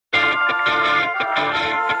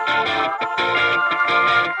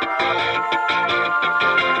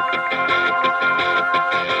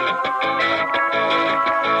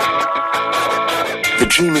The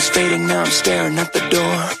dream is fading, now I'm staring at the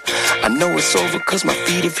door. I know it's over cause my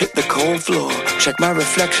feet have hit the cold floor. Check my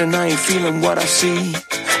reflection, I ain't feeling what I see.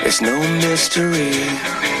 It's no mystery.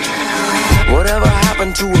 Whatever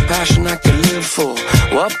happened to a passion I could live for?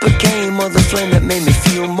 What became of the flame that made me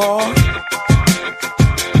feel more?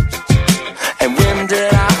 And when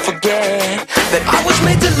did I forget that I was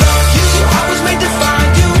made to love you, I was made to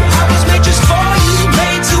find you, I was made just for you,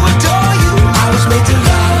 made to adore you. I was made to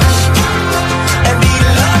love and be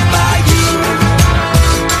loved by you.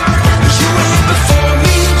 You were here before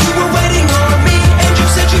me, you were waiting on me, and you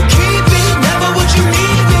said you'd keep me, never would you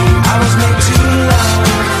leave me. I was made to love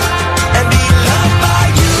and be loved by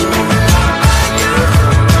you.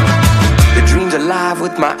 The dream's alive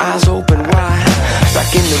with my eyes open wide.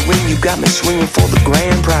 Back in the ring, you got me swinging for the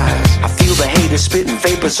grand prize. I feel the haters spitting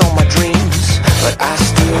vapors on my dreams, but I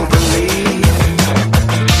still believe.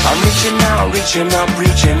 I'm reaching out, reaching up,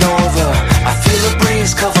 reaching over. I feel a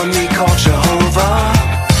breeze cover me, called Jehovah.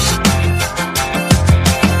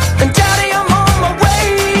 And Daddy, I'm on my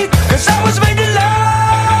way, cause I was made to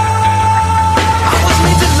love. I was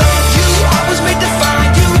made to love you, I was made to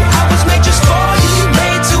find you, I was made just for you,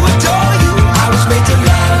 made to adore you. I was made to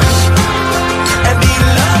love and be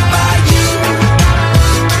loved by you.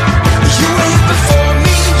 You were here before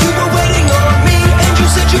me, you were waiting on me, and you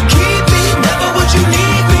said you'd keep me, never would you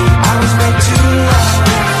leave me. I was made to love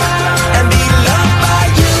and be loved by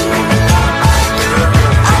you.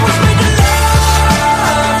 I was made to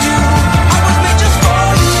love you, I was made just for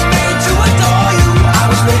you, made to adore you. I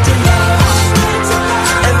was made to love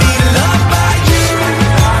and be loved by you.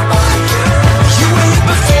 You were here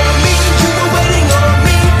before me, you were waiting on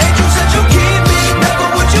me, and you said you'd keep me, never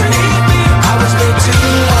would you leave me. I was made to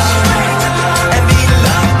love and be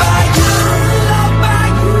loved by you.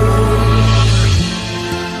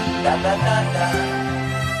 Na na na na,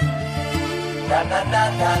 na na na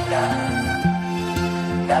na na,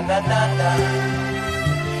 na na na na,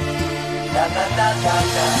 na na na na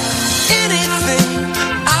na. Anything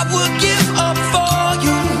I would give up for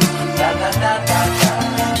you. Na na na na na.